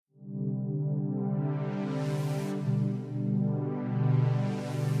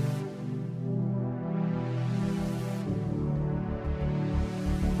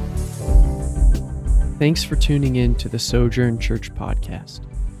Thanks for tuning in to the Sojourn Church podcast.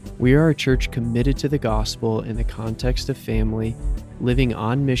 We are a church committed to the gospel in the context of family, living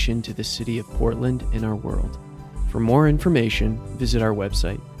on mission to the city of Portland and our world. For more information, visit our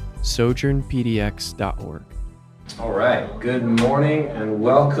website, sojournpdx.org. All right, good morning and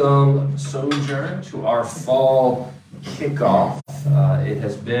welcome, Sojourn, to our fall kickoff. It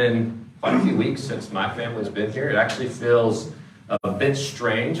has been quite a few weeks since my family's been here. It actually feels a bit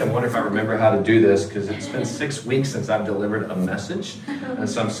strange. I wonder if I remember how to do this, because it's been 6 weeks since I've delivered a message. And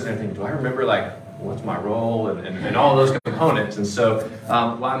so I'm sitting there thinking, do I remember, what's my role and all those components? And so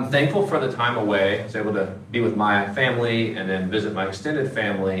while I'm thankful for the time away, I was able to be with my family and then visit my extended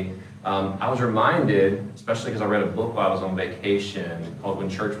family. I was reminded, especially because I read a book while I was on vacation called When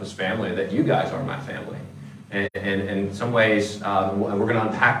Church Was Family, that you guys are my family. And in some ways, we're going to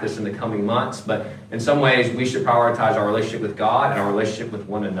unpack this in the coming months, but in some ways we should prioritize our relationship with God and our relationship with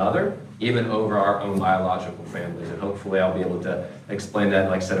one another, even over our own biological families. And hopefully I'll be able to explain that,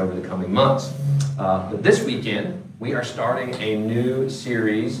 like I said, over the coming months. But this weekend, we are starting a new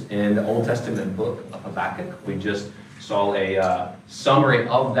series in the Old Testament book of Habakkuk. We just saw a summary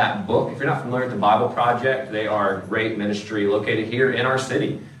of that book. If you're not familiar with the Bible Project, they are a great ministry located here in our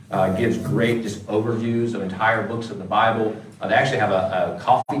city. Gives great just overviews of entire books of the Bible. They actually have a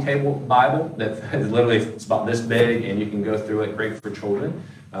coffee table Bible that is literally, it's about this big, and you can go through it. Great for children,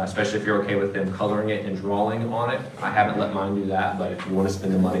 especially if you're okay with them coloring it and drawing on it. I haven't let mine do that, but if you want to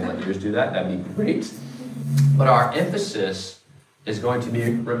spend the money and let yours do that, that'd be great. But our emphasis is going to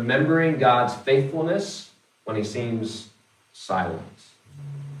be remembering God's faithfulness when he seems silent.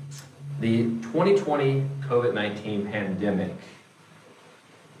 The 2020 COVID-19 pandemic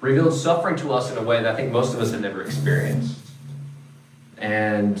revealed suffering to us in a way that I think most of us have never experienced.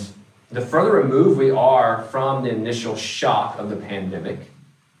 And the further removed we are from the initial shock of the pandemic,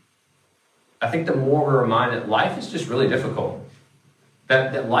 I think the more we're reminded that life is just really difficult.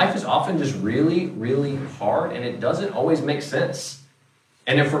 That life is often just really, really hard, and it doesn't always make sense.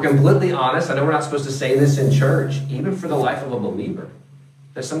 And if we're completely honest, I know we're not supposed to say this in church, even for the life of a believer,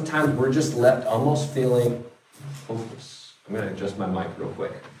 that sometimes we're just left almost feeling hopeless. I'm going to adjust my mic real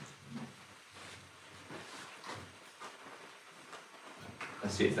quick.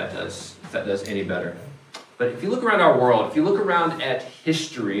 Let's see if that does any better. But if you look around our world, if you look around at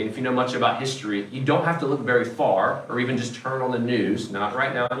history, and if you know much about history, you don't have to look very far or even just turn on the news, not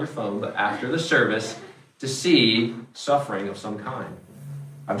right now on your phone, but after the service, to see suffering of some kind.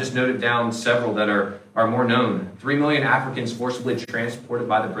 I've just noted down several that are more known. 3 million Africans forcibly transported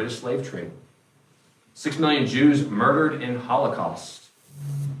by the British slave trade. 6 million Jews murdered in Holocaust.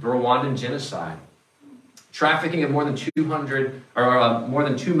 The Rwandan genocide. Trafficking of more than 2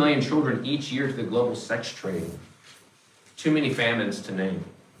 million children each year to the global sex trade. Too many famines to name.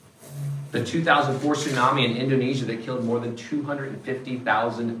 The 2004 tsunami in Indonesia that killed more than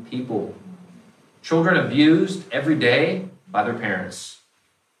 250,000 people. Children abused every day by their parents.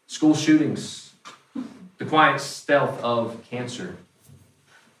 School shootings. The quiet stealth of cancer.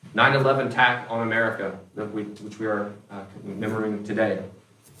 9/11 attack on America, which we are commemorating today,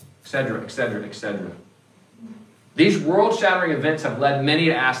 etc., etc., etc. These world-shattering events have led many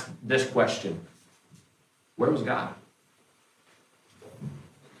to ask this question: where was God?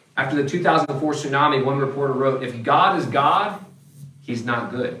 After the 2004 tsunami, one reporter wrote, if God is God, he's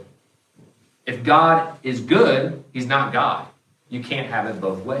not good. If God is good, he's not God. You can't have it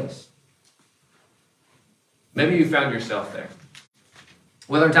both ways. Maybe you found yourself there.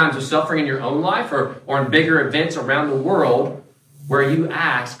 Whether in times of suffering in your own life or in bigger events around the world where you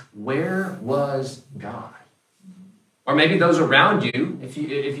ask, where was God? Or maybe those around you, if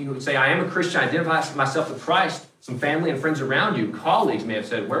you say, I am a Christian, I identify myself with Christ, some family and friends around you, colleagues may have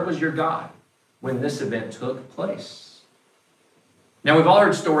said, where was your God when this event took place? Now, we've all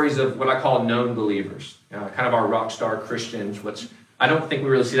heard stories of what I call known believers, kind of our rock star Christians, which I don't think we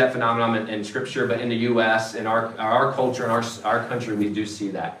really see that phenomenon in Scripture, but in the U.S., in our culture, in our country, we do see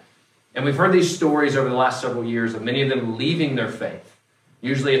that. And we've heard these stories over the last several years of many of them leaving their faith.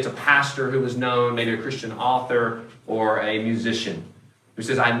 Usually it's a pastor who was known, maybe a Christian author or a musician, who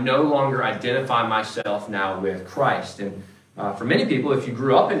says, I no longer identify myself now with Christ. And for many people, if you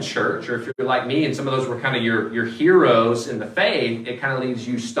grew up in church, or if you're like me, and some of those were kind of your heroes in the faith, it kind of leaves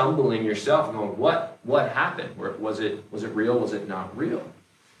you stumbling yourself and going, what happened? Was it real? Was it not real?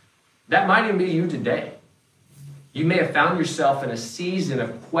 That might even be you today. You may have found yourself in a season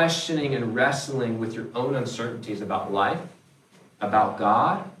of questioning and wrestling with your own uncertainties about life, about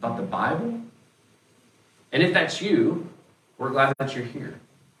God, about the Bible. And if that's you, we're glad that you're here.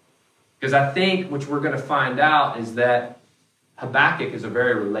 Because I think what we're going to find out is that Habakkuk is a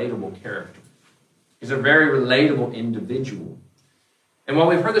very relatable character. He's a very relatable individual. And while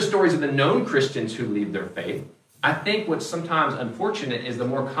we've heard the stories of the known Christians who leave their faith, I think what's sometimes unfortunate is the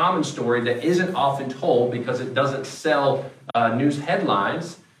more common story that isn't often told because it doesn't sell news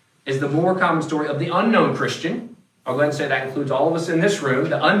headlines is the more common story of the unknown Christian. I'll go ahead and say that includes all of us in this room,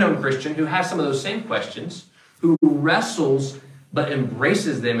 the unknown Christian who has some of those same questions, who wrestles but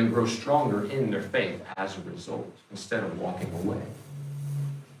embraces them and grows stronger in their faith as a result, instead of walking away.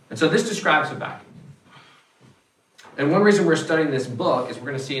 And so this describes Habakkuk. And one reason we're studying this book is we're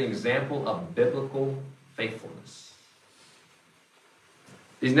going to see an example of biblical faithfulness.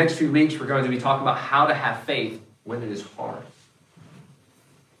 These next few weeks, we're going to be talking about how to have faith when it is hard.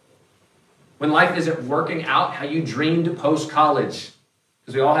 When life isn't working out how you dreamed post-college.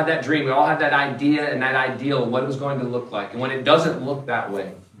 Because we all had that dream. We all had that idea and that ideal of what it was going to look like. And when it doesn't look that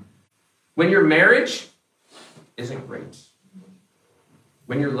way. When your marriage isn't great.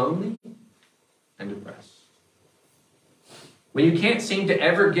 When you're lonely and depressed. When you can't seem to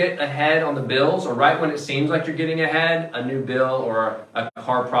ever get ahead on the bills, or right when it seems like you're getting ahead, a new bill or a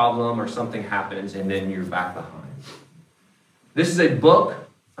car problem or something happens and then you're back behind. This is a book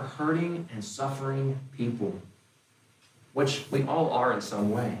for hurting and suffering people, which we all are in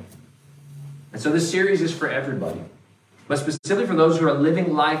some way. And so this series is for everybody, but specifically for those who are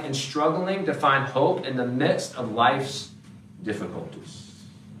living life and struggling to find hope in the midst of life's difficulties.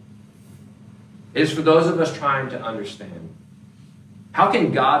 It is for those of us trying to understand, how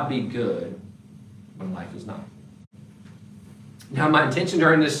can God be good when life is not? Now, my intention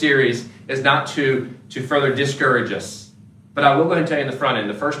during this series is not to further discourage us, but I will go ahead and tell you in the front end,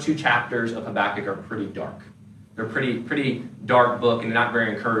 the first 2 chapters of Habakkuk are pretty dark. They're a pretty dark book and not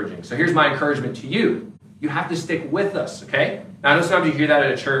very encouraging. So here's my encouragement to you. You have to stick with us, okay? Now, I know sometimes you hear that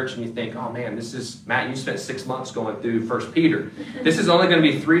at a church and you think, oh man, this is, Matt, you spent 6 months going through 1 Peter. This is only going to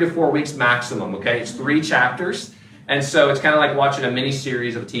be 3 to 4 weeks maximum, okay? It's 3 chapters. And so it's kind of like watching a mini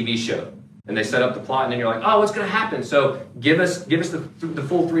series of a TV show. And they set up the plot and then you're like, oh, what's going to happen? So give us the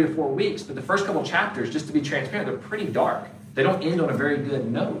full 3 to 4 weeks. But the first couple chapters, just to be transparent, they're pretty dark. They don't end on a very good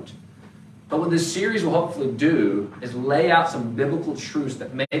note. But what this series will hopefully do is lay out some biblical truths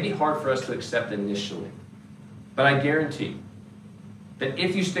that may be hard for us to accept initially. But I guarantee that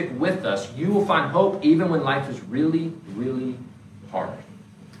if you stick with us, you will find hope even when life is really, really hard.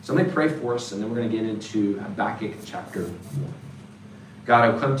 So let me pray for us, and then we're going to get into Habakkuk chapter 1. God, I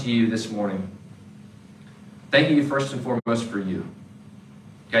will come to you this morning. Thank you first and foremost for you.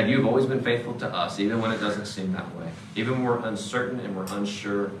 God, you've always been faithful to us, even when it doesn't seem that way. Even when we're uncertain and we're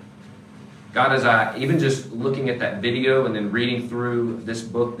unsure. God, as I, even just looking at that video and then reading through this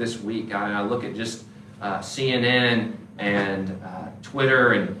book this week, God, and I look at just CNN and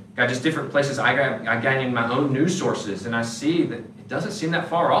Twitter and God, just different places I got in my own news sources, and I see that it doesn't seem that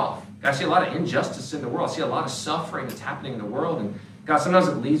far off. God, I see a lot of injustice in the world. I see a lot of suffering that's happening in the world. And God, sometimes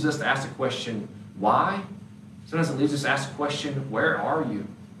it leads us to ask the question, why? Sometimes it leads us to ask the question, where are you?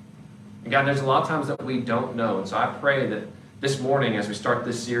 And God, there's a lot of times that we don't know. And so I pray that this morning, as we start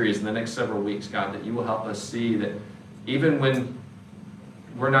this series in the next several weeks, God, that you will help us see that even when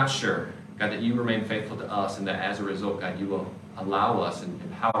we're not sure, God, that you remain faithful to us, and that as a result, God, you will allow us and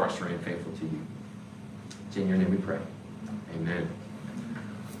empower us to remain faithful to you. It's in your name we pray. Amen.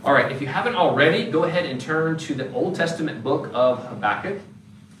 All right, if you haven't already, go ahead and turn to the Old Testament book of Habakkuk.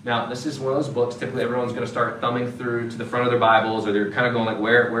 Now, this is one of those books, typically everyone's going to start thumbing through to the front of their Bibles, or they're kind of going like,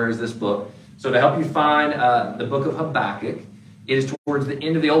 where is this book? So to help you find the book of Habakkuk, it is towards the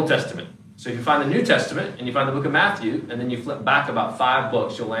end of the Old Testament. So if you find the New Testament, and you find the book of Matthew, and then you flip back about 5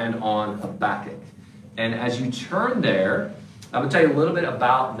 books, you'll land on Habakkuk. And as you turn there, I'm going to tell you a little bit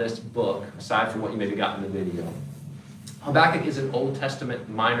about this book, aside from what you maybe got in the video. Habakkuk is an Old Testament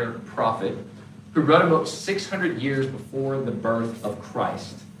minor prophet who wrote about 600 years before the birth of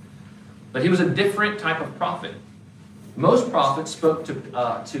Christ. But he was a different type of prophet. Most prophets spoke to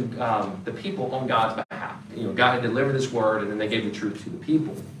the people on God's behalf. You know, God had delivered this word, and then they gave the truth to the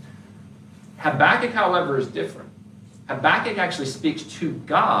people. Habakkuk, however, is different. Habakkuk actually speaks to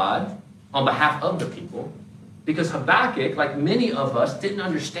God on behalf of the people, because Habakkuk, like many of us, didn't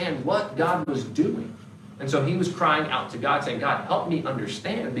understand what God was doing. And so he was crying out to God, saying, God, help me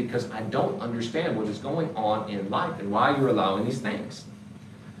understand, because I don't understand what is going on in life and why you're allowing these things.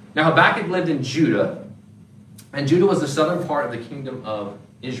 Now, Habakkuk lived in Judah, and Judah was the southern part of the kingdom of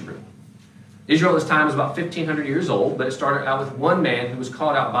Israel. Israel at this time was about 1,500 years old, but it started out with one man who was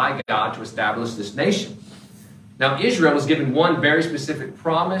called out by God to establish this nation. Now, Israel was given one very specific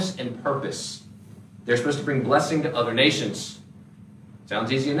promise and purpose. They're supposed to bring blessing to other nations.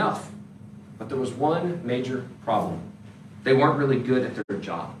 Sounds easy enough. But there was one major problem. They weren't really good at their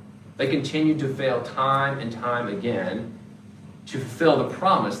job. They continued to fail time and time again to fulfill the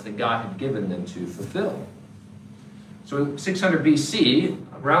promise that God had given them to fulfill. So in 600 BC,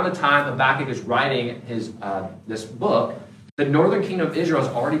 around the time Habakkuk is writing this book, the northern kingdom of Israel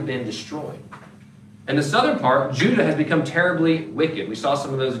has already been destroyed. And the southern part, Judah, has become terribly wicked. We saw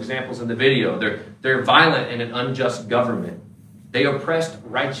some of those examples in the video. They're violent and an unjust government. They oppressed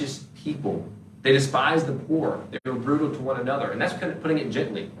righteous people. They despised the poor. They were brutal to one another. And that's kind of putting it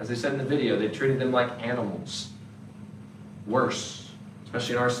gently. As I said in the video, they treated them like animals. Worse,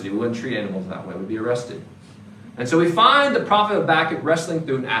 especially in our city. We wouldn't treat animals that way. We'd be arrested. And so we find the prophet Habakkuk wrestling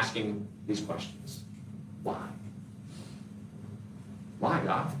through and asking these questions. Why? Why,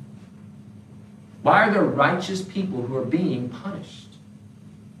 God? Why are there righteous people who are being punished?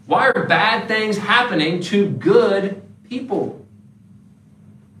 Why are bad things happening to good people?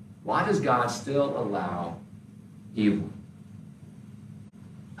 Why does God still allow evil?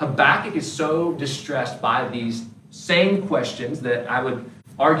 Habakkuk is so distressed by these same questions that I would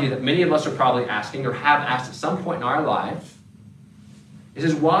argue that many of us are probably asking or have asked at some point in our life. He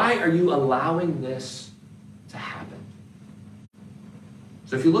says, why are you allowing this to happen?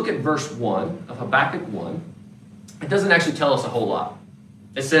 So if you look at verse 1 of Habakkuk 1, it doesn't actually tell us a whole lot.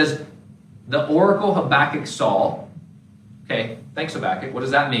 It says, the oracle Habakkuk saw. Okay, thanks Habakkuk. What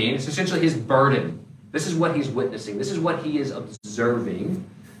does that mean? It's essentially his burden. This is what he's witnessing. This is what he is observing.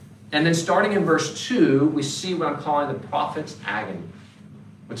 And then starting in verse 2, we see what I'm calling the prophet's agony,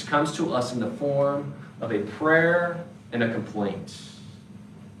 which comes to us in the form of a prayer and a complaint.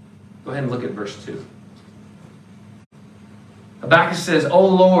 Go ahead and look at verse 2. Habakkuk says, O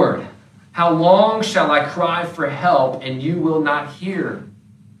Lord, how long shall I cry for help and you will not hear?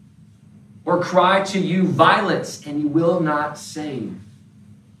 Or cry to you violence and you will not save?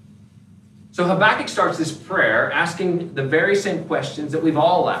 So Habakkuk starts this prayer asking the very same questions that we've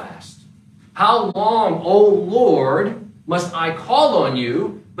all asked. How long, O Lord, must I call on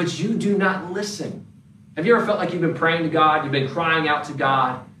you, but you do not listen? Have you ever felt like you've been praying to God, you've been crying out to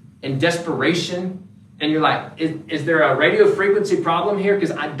God in desperation, and you're like, is there a radio frequency problem here?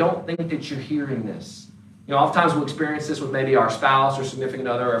 Because I don't think that you're hearing this. You know, oftentimes we'll experience this with maybe our spouse or significant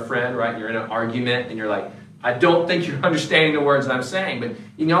other or a friend, right? You're in an argument and you're like, I don't think you're understanding the words that I'm saying. But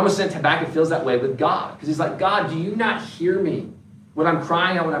you can almost sense Habakkuk feels that way with God. Because he's like, God, do you not hear me? What I'm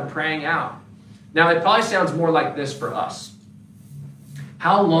crying out, what I'm praying out. Now, it probably sounds more like this for us.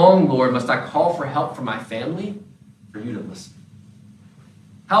 How long, Lord, must I call for help from my family for you to listen?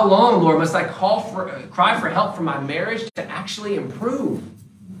 How long, Lord, must I cry for help from my marriage to actually improve?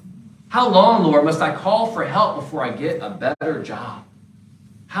 How long, Lord, must I call for help before I get a better job?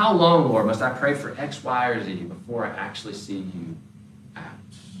 How long, Lord, must I pray for X, Y, or Z before I actually see you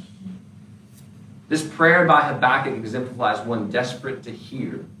act? This prayer by Habakkuk exemplifies one desperate to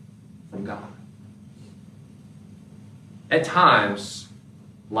hear from God. At times,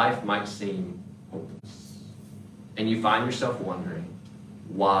 life might seem hopeless, and you find yourself wondering,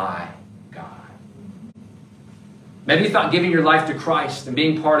 why, God? Maybe you thought giving your life to Christ and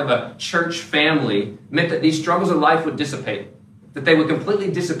being part of a church family meant that these struggles of life would dissipate, that they would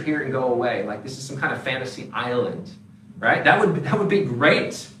completely disappear and go away, like this is some kind of fantasy island, right? That would be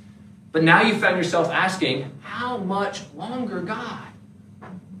great. But now you found yourself asking, how much longer, God?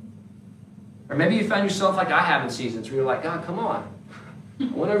 Or maybe you found yourself like I have in seasons where you're like, God, come on. I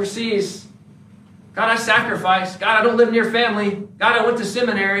went overseas. God, I sacrificed. God, I don't live near family. God, I went to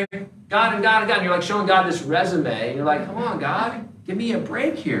seminary. God and God and God. And you're like showing God this resume. And you're like, come on, God, give me a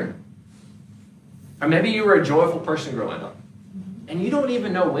break here. Or maybe you were a joyful person growing up. And you don't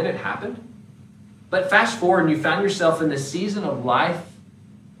even know when it happened. But fast forward and you found yourself in this season of life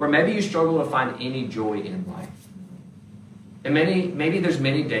where maybe you struggle to find any joy in life. And maybe there's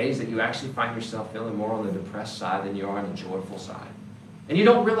many days that you actually find yourself feeling more on the depressed side than you are on the joyful side. And you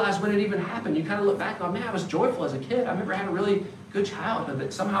don't realize when it even happened. You kind of look back and go, man, I was joyful as a kid. I remember having a really good childhood,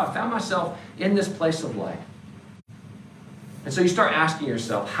 but somehow I found myself in this place of life. And so you start asking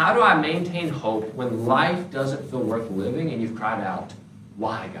yourself, how do I maintain hope when life doesn't feel worth living and you've cried out,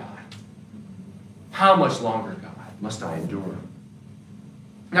 why, God? How much longer, God, must I endure?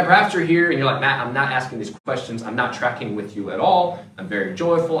 Now, perhaps you're here and you're like, Matt, I'm not asking these questions. I'm not tracking with you at all. I'm very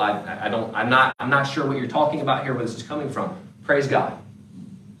joyful. I'm not sure what you're talking about here, where this is coming from. Praise God.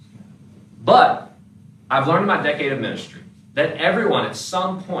 But I've learned in my decade of ministry that everyone at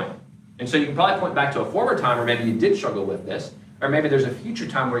some point, and so you can probably point back to a former time where maybe you did struggle with this, or maybe there's a future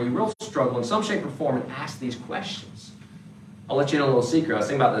time where you will struggle in some shape or form and ask these questions. I'll let you know a little secret. I was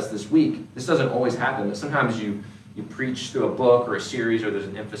thinking about this week. This doesn't always happen, but sometimes you preach through a book or a series or there's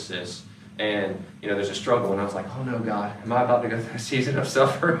an emphasis, and there's a struggle, and I was like, oh no, God, am I about to go through a season of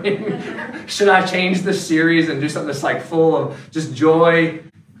suffering? Should I change the series and do something that's like full of just joy?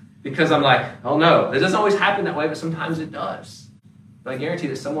 Because I'm like, oh no, it doesn't always happen that way, but sometimes it does. But I guarantee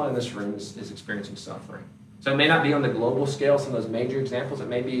that someone in this room is experiencing suffering. So it may not be on the global scale, some of those major examples. It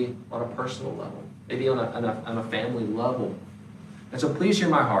may be on a personal level, maybe on a family level. And so please hear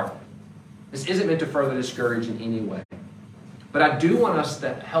my heart. This isn't meant to further discourage in any way. But I do want us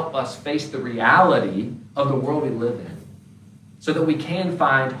to help us face the reality of the world we live in so that we can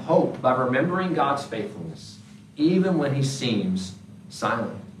find hope by remembering God's faithfulness, even when he seems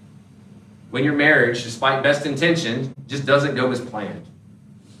silent. When your marriage, despite best intention, just doesn't go as planned.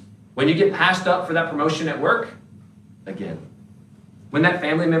 When you get passed up for that promotion at work, again. When that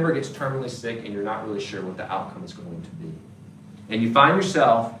family member gets terminally sick and you're not really sure what the outcome is going to be. And you find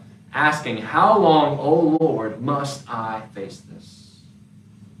yourself asking, how long, O Lord, must I face this?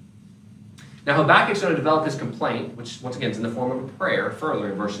 Now Habakkuk's going to develop his complaint, which once again is in the form of a prayer, further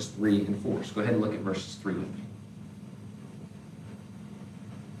in verses 3 and 4. So go ahead and look at verses 3 with me.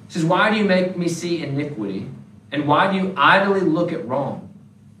 It says, why do you make me see iniquity? And why do you idly look at wrong?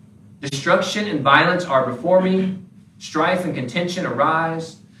 Destruction and violence are before me. Strife and contention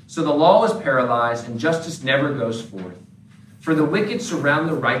arise. So the law is paralyzed and justice never goes forth. For the wicked surround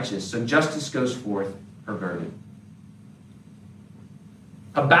the righteous, so justice goes forth perverted.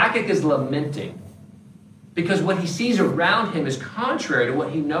 Habakkuk is lamenting because what he sees around him is contrary to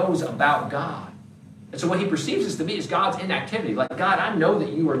what he knows about God. And so what he perceives this to be is God's inactivity. Like, God, I know that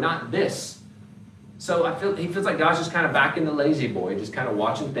you are not this. So he feels like God's just kind of back in the lazy boy, just kind of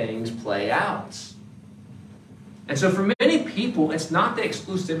watching things play out. And so for many people, it's not the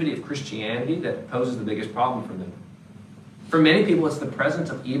exclusivity of Christianity that poses the biggest problem for them. For many people, it's the presence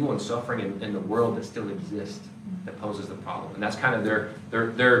of evil and suffering in the world that still exists that poses the problem. And that's kind of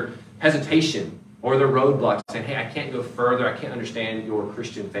their hesitation or their roadblock, saying, hey, I can't go further. I can't understand your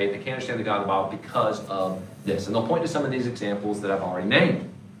Christian faith. I can't understand the God of the Bible because of this. And they'll point to some of these examples that I've already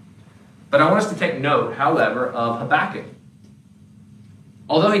named. But I want us to take note, however, of Habakkuk.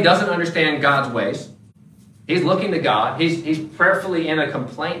 Although he doesn't understand God's ways, he's looking to God. He's prayerfully in a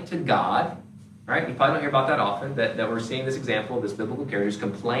complaint to God. Right? You probably don't hear about that often, that we're seeing this example of this biblical character who's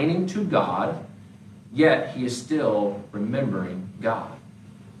complaining to God, yet he is still remembering God.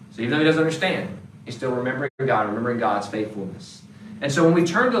 So even though he doesn't understand, he's still remembering God, remembering God's faithfulness. And so when we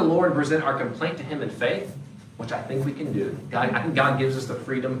turn to the Lord and present our complaint to him in faith, which I think we can do, I think God gives us the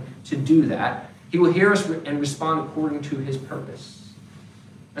freedom to do that, he will hear us and respond according to his purpose.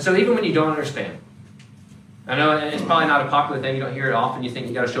 And so even when you don't understand, I know it's probably not a popular thing. You don't hear it often. You think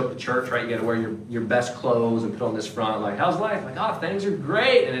you got to show up to church, right? You got to wear your best clothes and put on this front. Like, how's life? Like, oh, things are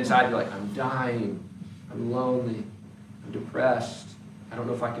great. And inside you're like, I'm dying. I'm lonely. I'm depressed. I don't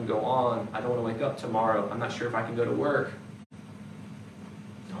know if I can go on. I don't want to wake up tomorrow. I'm not sure if I can go to work.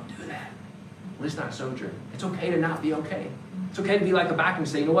 Don't do that. At least not Sojourn. It's okay to not be okay. It's okay to be like Habakkuk and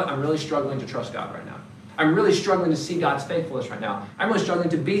say, you know what? I'm really struggling to trust God right now. I'm really struggling to see God's faithfulness right now. I'm really struggling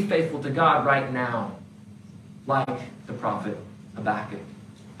to be faithful to God right now. Like the prophet Habakkuk.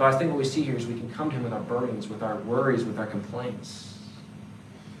 But I think what we see here is we can come to him with our burdens, with our worries, with our complaints.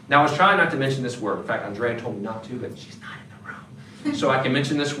 Now, I was trying not to mention this word. In fact, Andrea told me not to, but she's not in the room. So I can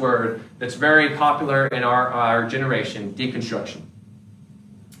mention this word that's very popular in our generation, deconstruction.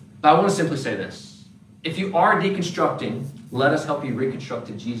 But I want to simply say this. If you are deconstructing, let us help you reconstruct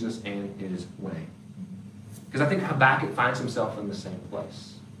to Jesus and his way. Because I think Habakkuk finds himself in the same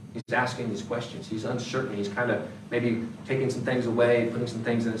place. He's asking these questions. He's uncertain. He's kind of maybe taking some things away, putting some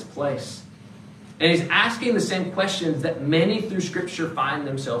things in its place. And he's asking the same questions that many through Scripture find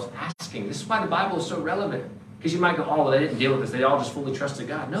themselves asking. This is why the Bible is so relevant. Because you might go, oh, well, they didn't deal with this. They all just fully trusted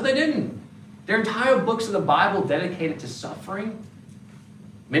God. No, they didn't. There are entire books of the Bible dedicated to suffering.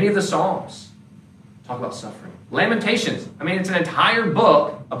 Many of the Psalms talk about suffering. Lamentations. I mean, it's an entire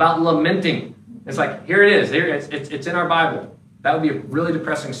book about lamenting. It's like, here it is. Here it's in our Bible. That would be a really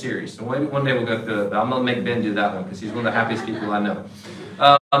depressing series. So maybe one day we'll go through it. But I'm going to make Ben do that one because he's one of the happiest people I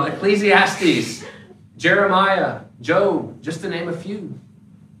know. Ecclesiastes, Jeremiah, Job, just to name a few.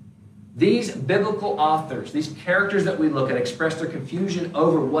 These biblical authors, these characters that we look at, express their confusion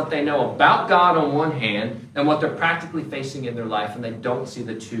over what they know about God on one hand and what they're practically facing in their life, and they don't see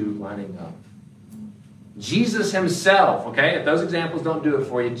the two lining up. Jesus himself, okay, if those examples don't do it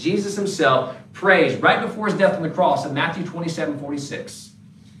for you, Jesus himself prays right before his death on the cross in Matthew 27:46.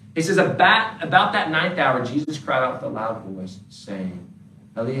 He says, about that ninth hour, Jesus cried out with a loud voice, saying,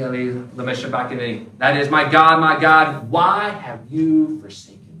 Eli, Eli, lema sabachthani. That is, my God, why have you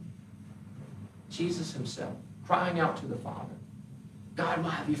forsaken me? Jesus himself crying out to the Father, God,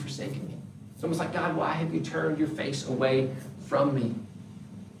 why have you forsaken me? It's almost like, God, why have you turned your face away from me?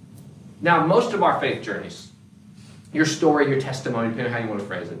 Now, most of our faith journeys, your story, your testimony, depending on how you want to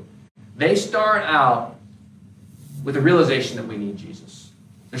phrase it, they start out with the realization that we need Jesus.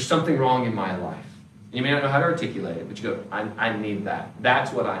 There's something wrong in my life. And you may not know how to articulate it, but you go, I need that.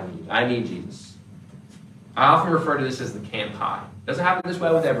 That's what I need. I need Jesus. I often refer to this as the camp high. It doesn't happen this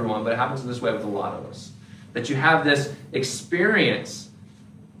way with everyone, but it happens this way with a lot of us. That you have this experience,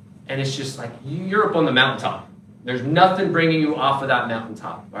 and it's just like you're up on the mountaintop. There's nothing bringing you off of that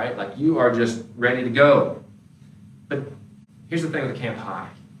mountaintop, right? Like you are just ready to go. But here's the thing with the camp high.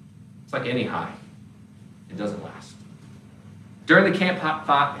 It's like any high. It doesn't last. During the camp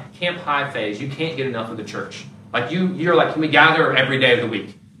high phase, you can't get enough of the church. Like you're like, can we gather every day of the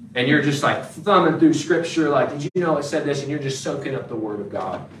week? And you're just like thumbing through scripture, like, did you know it said this? And you're just soaking up the word of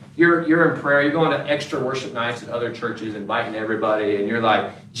God. You're in prayer. You're going to extra worship nights at other churches, inviting everybody. And you're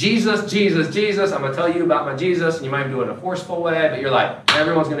like, Jesus, Jesus, Jesus. I'm going to tell you about my Jesus. And you might do it in a forceful way, but you're like,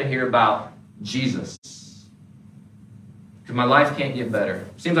 everyone's going to hear about Jesus. Because my life can't get better.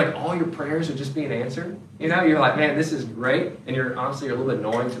 Seems like all your prayers are just being answered. You know, you're like, man, this is great. And you're honestly, you're a little bit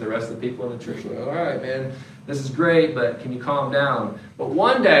annoying to the rest of the people in the church. You're like, all right, man, this is great, but can you calm down? But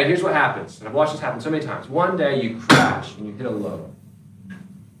one day, here's what happens. And I've watched this happen so many times. One day you crash and you hit a low.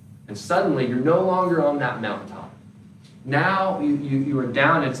 And suddenly you're no longer on that mountaintop. Now you are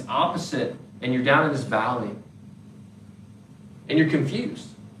down, it's opposite, and you're down in this valley. And you're confused.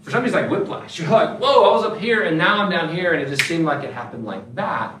 For some reason, it's like whiplash. You're like, whoa, I was up here and now I'm down here, and it just seemed like it happened like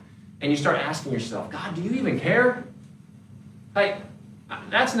that. And you start asking yourself, God, do you even care? Like,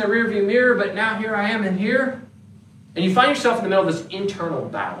 that's in the rearview mirror, but now here I am in here. And you find yourself in the middle of this internal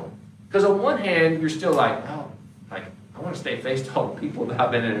battle. Because on one hand, you're still like, oh, like, I want to stay faced to all the people that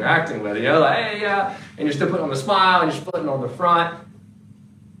I've been interacting with. You know, like, hey, yeah. And you're still putting on the smile, and you're putting on the front.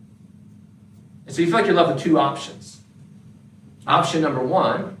 And so you feel like you're left with two options. Option number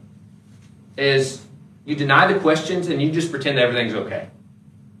one is you deny the questions and you just pretend everything's okay.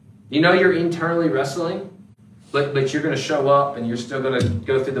 You know you're internally wrestling, but you're going to show up and you're still going to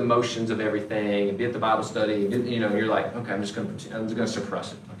go through the motions of everything and be at the Bible study. And, you know, you're like, okay, I'm just going to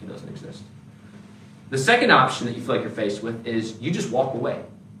suppress it like it doesn't exist. The second option that you feel like you're faced with is you just walk away.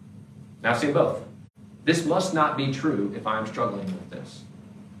 Now I've seen both. This must not be true if I'm struggling with this.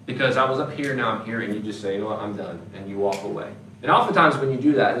 Because I was up here, now I'm here, and you just say, you know what, I'm done, and you walk away. And oftentimes when you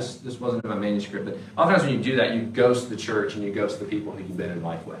do that, this wasn't in my manuscript, but oftentimes when you do that, you ghost the church and you ghost the people who you've been in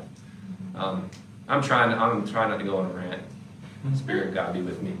life with. I'm trying not to go on a rant. Spirit of God be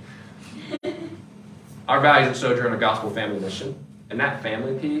with me. Our values at Sojourn are gospel family mission, and that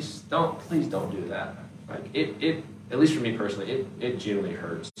family piece, please don't do that. Like it at least for me personally, it genuinely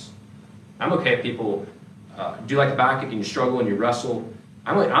hurts. I'm okay if people do like Habakkuk and you struggle and you wrestle.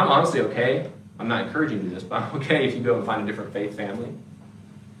 I'm honestly okay. I'm not encouraging you to do this, but I'm okay if you go and find a different faith family.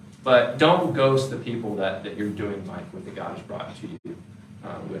 But don't ghost the people that you're doing life with, that God has brought to you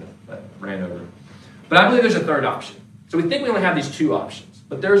with, that ran over. But I believe there's a third option. So we think we only have these two options,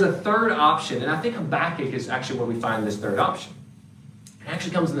 but there's a third option, and I think Habakkuk is actually where we find this third option. It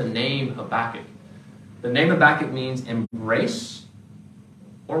actually comes in the name Habakkuk. The name Habakkuk means embrace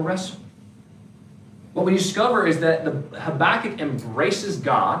or wrestle. What we discover is that the Habakkuk embraces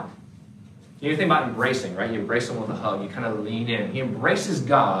God. You think about embracing, right? You embrace someone with a hug. You kind of lean in. He embraces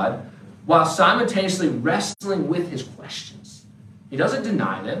God while simultaneously wrestling with his questions. He doesn't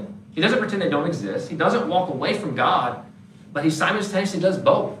deny them. He doesn't pretend they don't exist. He doesn't walk away from God, but he simultaneously does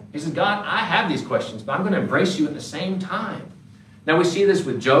both. He says, God, I have these questions, but I'm going to embrace you at the same time. Now we see this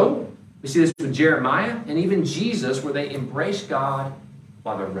with Job. We see this with Jeremiah and even Jesus, where they embrace God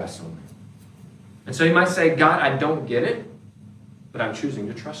while they're wrestling. And so you might say, God, I don't get it, but I'm choosing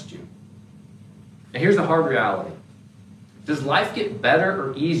to trust you. And here's the hard reality. Does life get better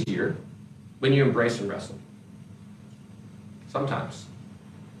or easier when you embrace and wrestle? Sometimes.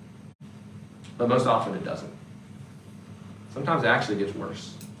 But most often it doesn't. Sometimes it actually gets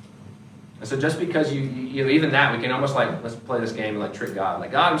worse. And so just because you know, even that, we can almost like, let's play this game and like trick God.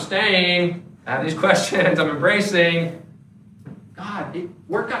 Like, God, I'm staying. I have these questions. I'm embracing. God,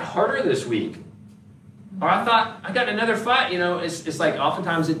 work got harder this week. Or I thought I got another fight. You know, it's like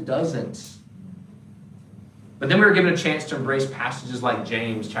oftentimes it doesn't. But then we were given a chance to embrace passages like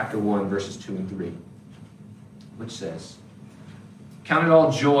James chapter 1, verses 2 and 3, which says, count it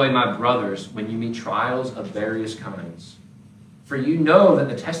all joy, my brothers, when you meet trials of various kinds. For you know that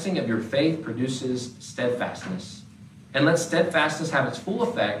the testing of your faith produces steadfastness. And let steadfastness have its full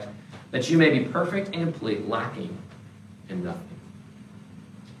effect, that you may be perfect and complete, lacking in nothing.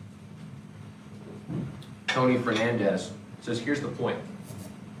 Tony Fernandez says, here's the point.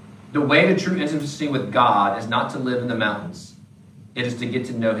 The way to true intimacy with God is not to live in the mountains. It is to get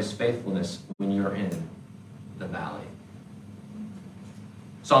to know his faithfulness when you're in the valley.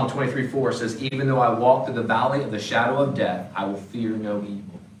 Psalm 23:4 says, even though I walk through the valley of the shadow of death, I will fear no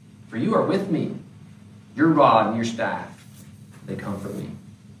evil. For you are with me. Your rod and your staff, they comfort me.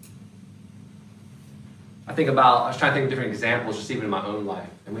 I was trying to think of different examples just even in my own life.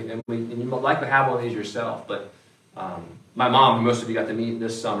 And you might likely have one of these yourself, but my mom, who most of you got to meet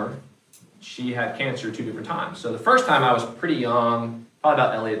this summer, she had cancer 2 different times. So the first time I was pretty young, probably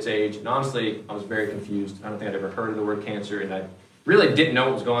about Elliot's age, and honestly, I was very confused. I don't think I'd ever heard of the word cancer, and I really didn't know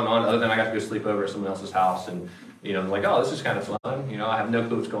what was going on other than I got to go sleep over at someone else's house, and like, oh, this is kind of fun. I have no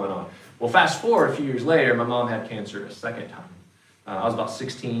clue what's going on. Well, fast forward a few years later, my mom had cancer a second time. I was about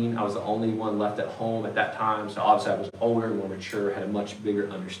 16. I was the only one left at home at that time, so obviously I was older, more mature, had a much bigger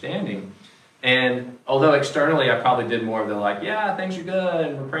understanding. And although externally I probably did more of the like, yeah, things are good,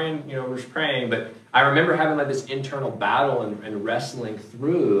 and we're praying, we're just praying, but I remember having like this internal battle and wrestling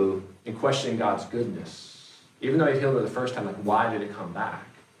through and questioning God's goodness. Even though he healed her the first time, like, why did it come back?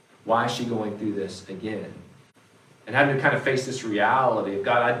 Why is she going through this again? And having to kind of face this reality of,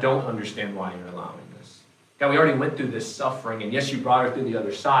 God, I don't understand why you're allowing this. God, we already went through this suffering, and yes, you brought her through the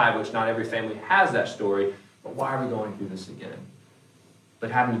other side, which not every family has that story, but why are we going through this again?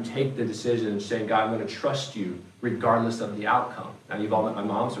 But having to take the decision and saying, God, I'm going to trust you regardless of the outcome. Now, you've all met my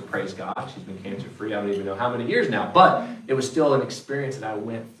mom, so praise God. She's been cancer-free. I don't even know how many years now. But it was still an experience that I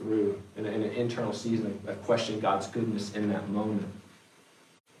went through in an internal season of questioning God's goodness in that moment.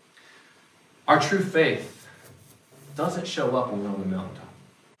 Our true faith doesn't show up when we're on the mountaintop.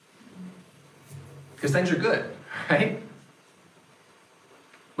 Because things are good, right?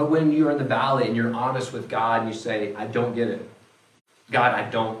 But when you're in the valley and you're honest with God and you say, I don't get it. God, I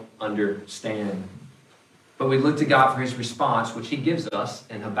don't understand. But we look to God for his response, which he gives us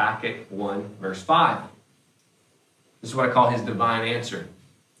in Habakkuk 1, verse 5. This is what I call his divine answer.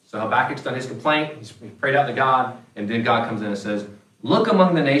 So Habakkuk's done his complaint, he's prayed out to God, and then God comes in and says, look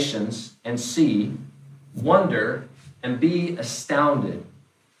among the nations and see, wonder, and be astounded.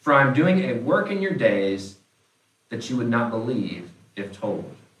 For I'm doing a work in your days that you would not believe if told.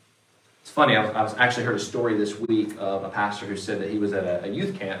 It's funny, I actually heard a story this week of a pastor who said that he was at a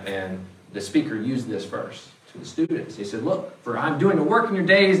youth camp and the speaker used this verse to the students. He said, look, for I'm doing a work in your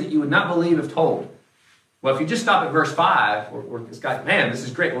days that you would not believe if told. Well, if you just stop at verse 5, it's got, man, this is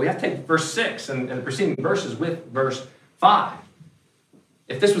great. Well, we have to take verse 6 and the preceding verses with verse 5.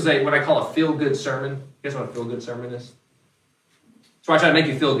 If this was what I call a feel-good sermon, you guys know what a feel-good sermon is? That's where I try to make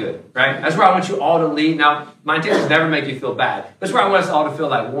you feel good, right? That's where I want you all to leave. Now, my intention is never make you feel bad. That's where I want us all to feel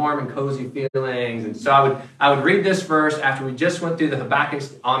like warm and cozy feelings. And so I would read this verse after we just went through the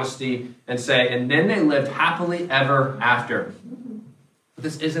Habakkuk's honesty and say, and then they lived happily ever after. But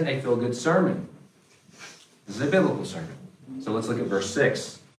this isn't a feel-good sermon. This is a biblical sermon. So let's look at verse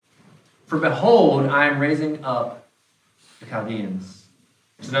 6. For behold, I am raising up the Chaldeans.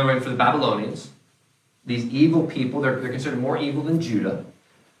 It's another word for the Babylonians. These evil people, they're considered more evil than Judah,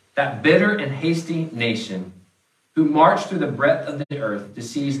 that bitter and hasty nation who march through the breadth of the earth to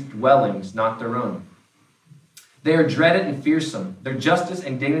seize dwellings not their own. They are dreaded and fearsome. Their justice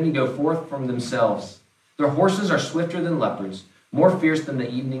and dignity go forth from themselves. Their horses are swifter than leopards, more fierce than the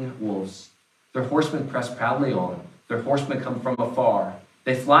evening wolves. Their horsemen press proudly on. Their horsemen come from afar.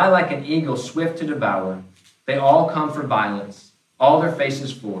 They fly like an eagle swift to devour. They all come for violence, all their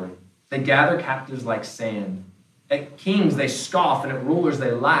faces forward. They gather captives like sand. At kings they scoff, and at rulers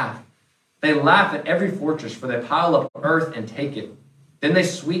they laugh. They laugh at every fortress, for they pile up earth and take it. Then they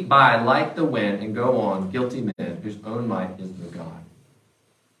sweep by like the wind and go on, guilty men whose own might is their God.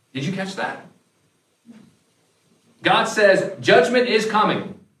 Did you catch that? God says judgment is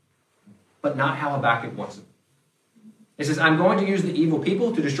coming, but not how Habakkuk wants it. He says, I'm going to use the evil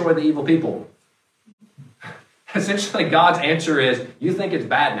people to destroy the evil people. Essentially, God's answer is, you think it's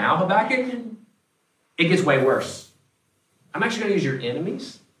bad now, Habakkuk? It gets way worse. I'm actually going to use your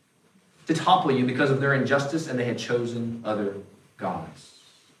enemies to topple you because of their injustice, and they had chosen other gods.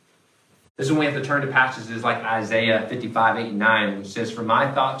 This is when we have to turn to passages like Isaiah 55, 8, and 9, which says, for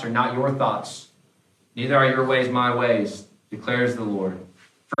my thoughts are not your thoughts, neither are your ways my ways, declares the Lord.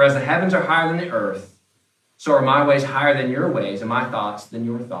 For as the heavens are higher than the earth, so are my ways higher than your ways, and my thoughts than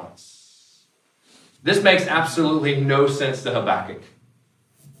your thoughts. This makes absolutely no sense to Habakkuk,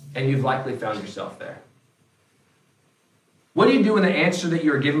 and you've likely found yourself there. What do you do when the answer that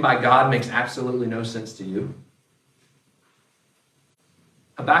you are given by God makes absolutely no sense to you?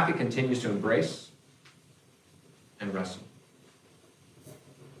 Habakkuk continues to embrace and wrestle.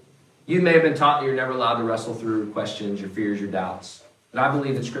 You may have been taught that you're never allowed to wrestle through questions, your fears, your doubts. But I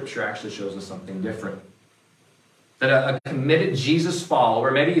believe that Scripture actually shows us something different. That a committed Jesus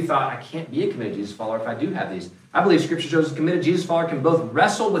follower, maybe you thought, I can't be a committed Jesus follower if I do have these. I believe Scripture shows a committed Jesus follower can both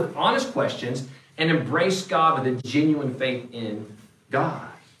wrestle with honest questions and embrace God with a genuine faith in God.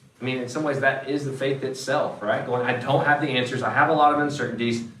 I mean, in some ways, that is the faith itself, right? Going, I don't have the answers, I have a lot of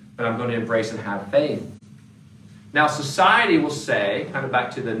uncertainties, but I'm going to embrace and have faith. Now, society will say, kind of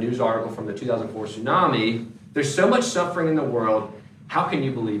back to the news article from the 2004 tsunami, there's so much suffering in the world, how can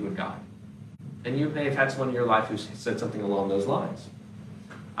you believe in God? And you may have had someone in your life who said something along those lines.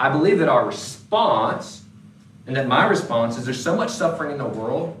 I believe that our response, and that my response is there's so much suffering in the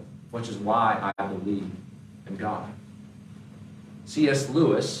world, which is why I believe in God. C.S.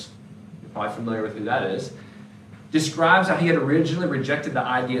 Lewis, you're probably familiar with who that is, describes how he had originally rejected the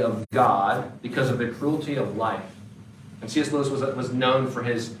idea of God because of the cruelty of life. And C.S. Lewis was known for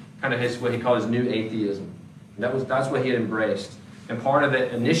his what he called his new atheism. And that's what he had embraced. And part of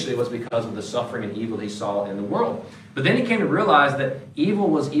it initially was because of the suffering and evil he saw in the world. But then he came to realize that evil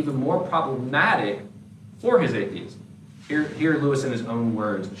was even more problematic for his atheism. Here Lewis in his own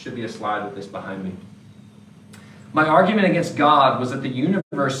words. There should be a slide with this behind me. My argument against God was that the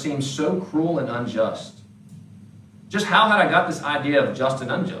universe seems so cruel and unjust. Just how had I got this idea of just and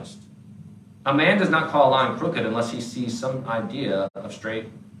unjust? A man does not call a line crooked unless he sees some idea of straight,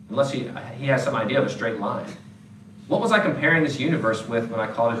 unless he has some idea of a straight line. What was I comparing this universe with when I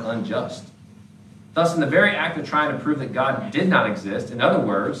called it unjust? Thus, in the very act of trying to prove that God did not exist, in other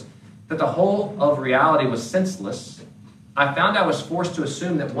words, that the whole of reality was senseless, I found I was forced to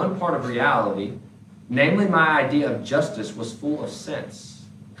assume that one part of reality, namely my idea of justice, was full of sense.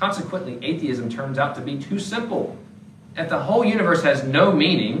 Consequently, atheism turns out to be too simple. If the whole universe has no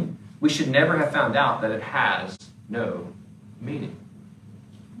meaning, we should never have found out that it has no meaning.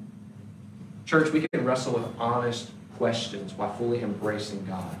 Church, we can wrestle with honest questions while fully embracing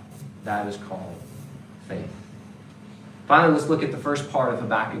God. That is called faith. Finally, let's look at the first part of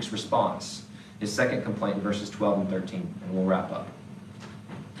Habakkuk's response, his second complaint in verses 12 and 13, and we'll wrap up.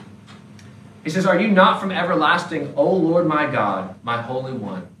 He says, Are you not from everlasting, O Lord my God, my Holy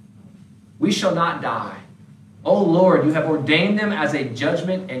One? We shall not die. O Lord, you have ordained them as a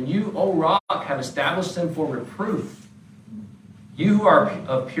judgment, and you, O Rock, have established them for reproof. You who are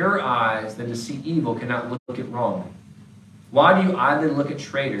of pure eyes that to see evil cannot look at wrong. Why do you idly look at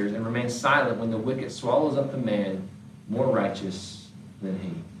traitors and remain silent when the wicked swallows up the man more righteous than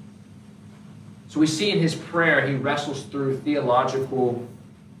he? So we see in his prayer, he wrestles through theological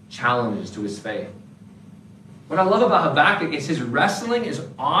challenges to his faith. What I love about Habakkuk is his wrestling is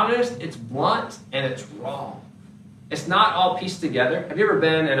honest, it's blunt, and it's raw. It's not all pieced together. Have you ever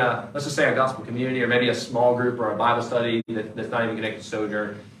been in let's just say a gospel community or maybe a small group or a Bible study that's not even connected to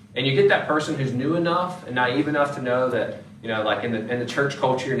Sojourn, and you get that person who's new enough and naive enough to know that, like in the church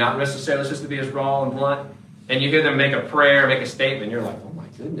culture, you're not necessarily supposed to be as raw and blunt, and you hear them make a prayer, make a statement, and you're like, oh my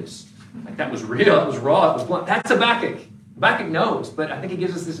goodness, like that was real, it was raw, it was blunt. That's Habakkuk. Habakkuk knows, but I think he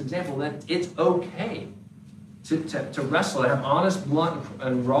gives us this example that it's okay to wrestle, to have honest, blunt,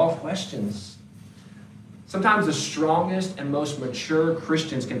 and raw questions. Sometimes the strongest and most mature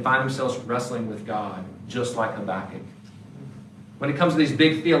Christians can find themselves wrestling with God, just like Habakkuk. When it comes to these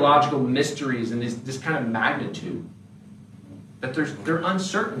big theological mysteries and this kind of magnitude, that they're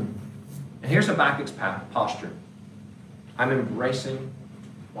uncertain. And here's Habakkuk's posture. I'm embracing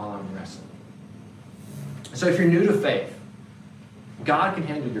while I'm wrestling. So if you're new to faith, God can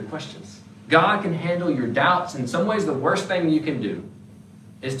handle your questions. God can handle your doubts. In some ways, the worst thing you can do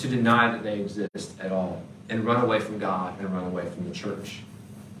is to deny that they exist at all and run away from God and run away from the church.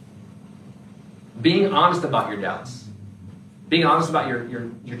 Being honest about your doubts, being honest about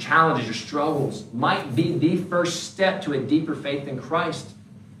your challenges, your struggles, might be the first step to a deeper faith in Christ.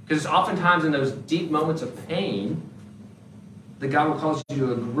 Because it's oftentimes in those deep moments of pain that God will cause you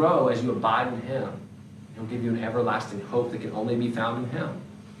to grow as you abide in Him. He'll give you an everlasting hope that can only be found in Him.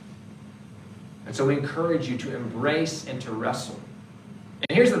 And so we encourage you to embrace and to wrestle.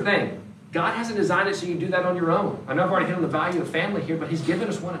 And here's the thing. God hasn't designed it so you do that on your own. I know I've already hit on the value of family here, but He's given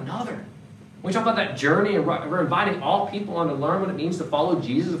us one another. When we talk about that journey, and we're inviting all people on to learn what it means to follow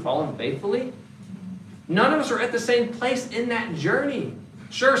Jesus and follow Him faithfully, none of us are at the same place in that journey.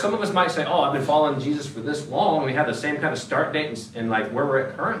 Sure, some of us might say, oh, I've been following Jesus for this long, and we have the same kind of start date and like where we're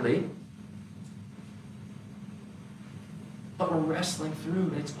at currently. But we're wrestling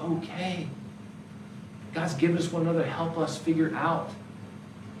through, and it's okay. God's given us one another to help us figure out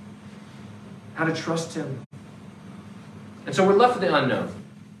how to trust Him. And so we're left with the unknown.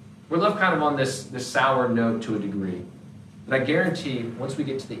 We're left kind of on this sour note to a degree. But I guarantee once we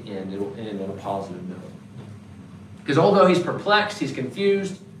get to the end, it'll end on a positive note. Because although he's perplexed, he's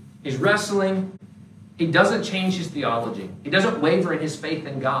confused, he's wrestling, he doesn't change his theology. He doesn't waver in his faith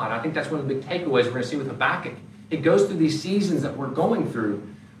in God. I think that's one of the big takeaways we're going to see with Habakkuk. He goes through these seasons that we're going through,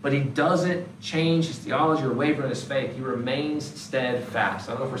 but he doesn't change his theology or waver in his faith. He remains steadfast.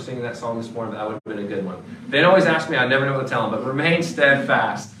 I don't know if we're singing that song this morning, but that would have been a good one. They always ask me, I never know what to tell them, but remain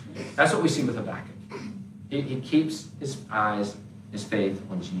steadfast. That's what we see with Habakkuk. He keeps his eyes, his faith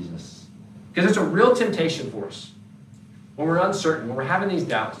on Jesus. Because it's a real temptation for us. When we're uncertain, when we're having these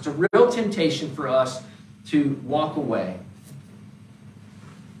doubts, it's a real temptation for us to walk away.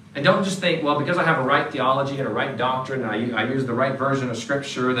 And don't just think, well, because I have a right theology and a right doctrine, and I use the right version of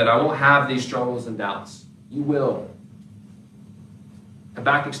Scripture, that I won't have these struggles and doubts. You will.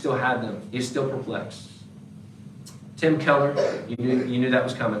 Habakkuk still had them. He's still perplexed. Tim Keller, you knew that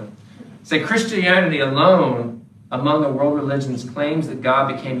was coming. Say, Christianity alone among the world religions claims that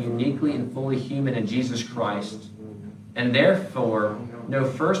God became uniquely and fully human in Jesus Christ, and therefore know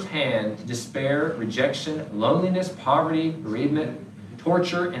firsthand despair, rejection, loneliness, poverty, bereavement,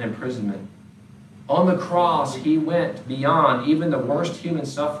 torture, and imprisonment. On the cross, he went beyond even the worst human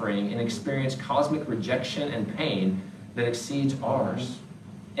suffering and experienced cosmic rejection and pain that exceeds ours.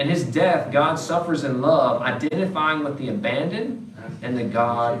 In his death, God suffers in love, identifying with the abandoned and the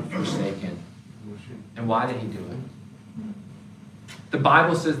God forsaken. And why did he do it? The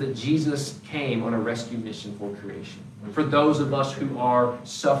Bible says that Jesus came on a rescue mission for creation. For those of us who are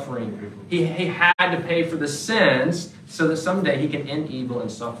suffering. He had to pay for the sins so that someday he can end evil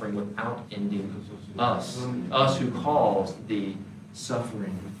and suffering without ending us who caused the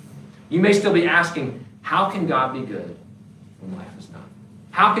suffering. You may still be asking, how can God be good when life is not?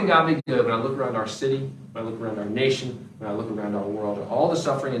 How can God be good when I look around our city, when I look around our nation, when I look around our world, and all the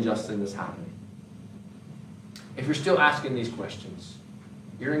suffering and injustice that's happening? If you're still asking these questions,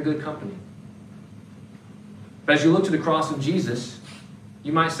 you're in good company. But as you look to the cross of Jesus,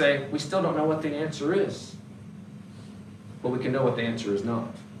 you might say, we still don't know what the answer is. But we can know what the answer is not.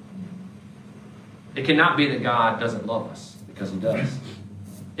 It cannot be that God doesn't love us, because he does.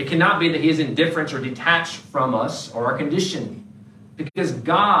 It cannot be that he is indifferent or detached from us or our condition. Because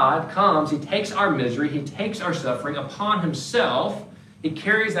God comes, he takes our misery, he takes our suffering upon himself. He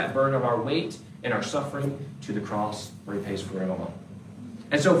carries that burden of our weight and our suffering to the cross where he pays for it all.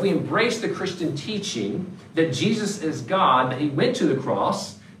 And so if we embrace the Christian teaching that Jesus is God, that he went to the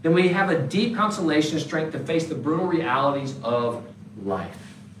cross, then we have a deep consolation and strength to face the brutal realities of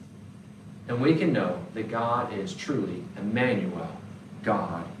life. And we can know that God is truly Emmanuel,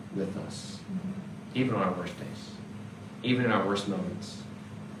 God with us, even on our worst days, even in our worst moments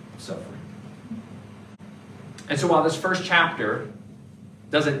of suffering. And so while this first chapter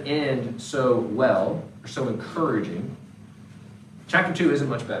doesn't end so well or so encouraging, chapter 2 isn't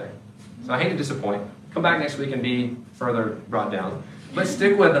much better. So I hate to disappoint. Come back next week and be further brought down. But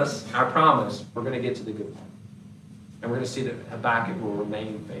stick with us. I promise we're going to get to the good part. And we're going to see that Habakkuk will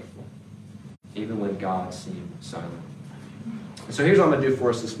remain faithful, even when God seemed silent. And so here's what I'm going to do for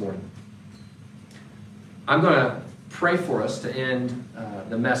us this morning. I'm going to pray for us to end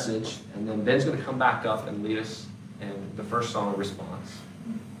the message, and then Ben's going to come back up and lead us in the first song of response.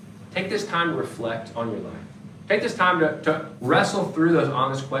 Take this time to reflect on your life. Take this time to wrestle through those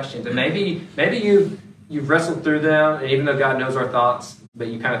honest questions. And maybe you've wrestled through them, and even though God knows our thoughts, but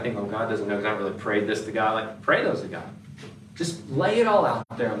you kind of think, oh, God doesn't know because I haven't really prayed this to God. Like, pray those to God. Just lay it all out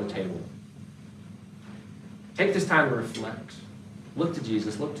there on the table. Take this time to reflect. Look to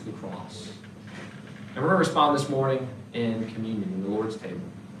Jesus. Look to the cross. And we're going to respond this morning in communion, in the Lord's table.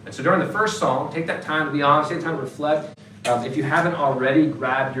 And so during the first song, take that time to be honest, take that time to reflect. If you haven't already,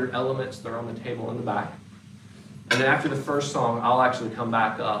 grab your elements. They're on the table in the back. And then after the first song, I'll actually come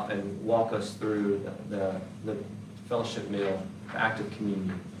back up and walk us through the fellowship meal, the act of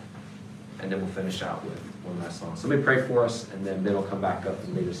communion. And then we'll finish out with one last song. So let me pray for us, and then Ben will come back up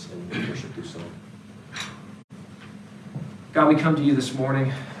and lead us in worship through song. God, we come to you this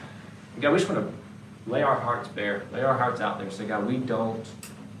morning. God, we just want to lay our hearts bare, lay our hearts out there and say, God, we don't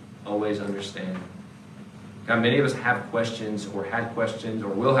always understand. God, many of us have questions or had questions or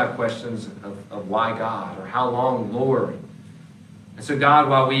will have questions of why God or how long, Lord. And so, God,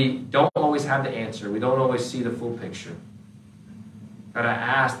 while we don't always have the answer, we don't always see the full picture, God, I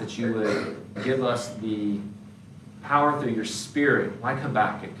ask that you would give us the power through your Spirit, like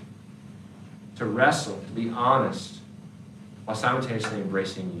Habakkuk, to wrestle, to be honest, while simultaneously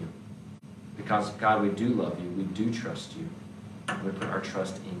embracing you. Because, God, we do love you, we do trust you, and we put our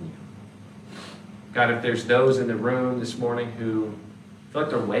trust in you. God, if there's those in the room this morning who feel like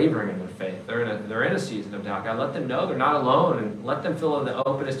they're wavering in their faith. They're in a season of doubt. God, let them know they're not alone, and let them feel the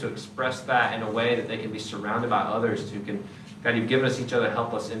openness to express that in a way that they can be surrounded by others who can. God, you've given us each other,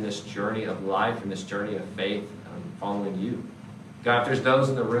 help us in this journey of life, in this journey of faith, following you. God, if there's those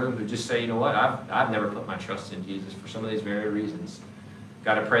in the room who just say, you know what, I've never put my trust in Jesus for some of these very reasons.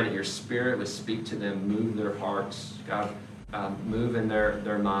 God, I pray that your Spirit would speak to them, move their hearts. God, move in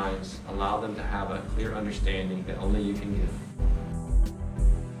their minds. Allow them to have a clear understanding that only you can give.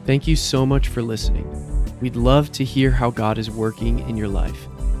 Thank you so much for listening. We'd love to hear how God is working in your life.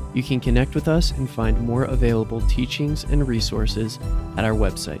 You can connect with us and find more available teachings and resources at our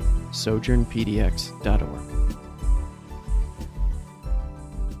website, sojournpdx.org.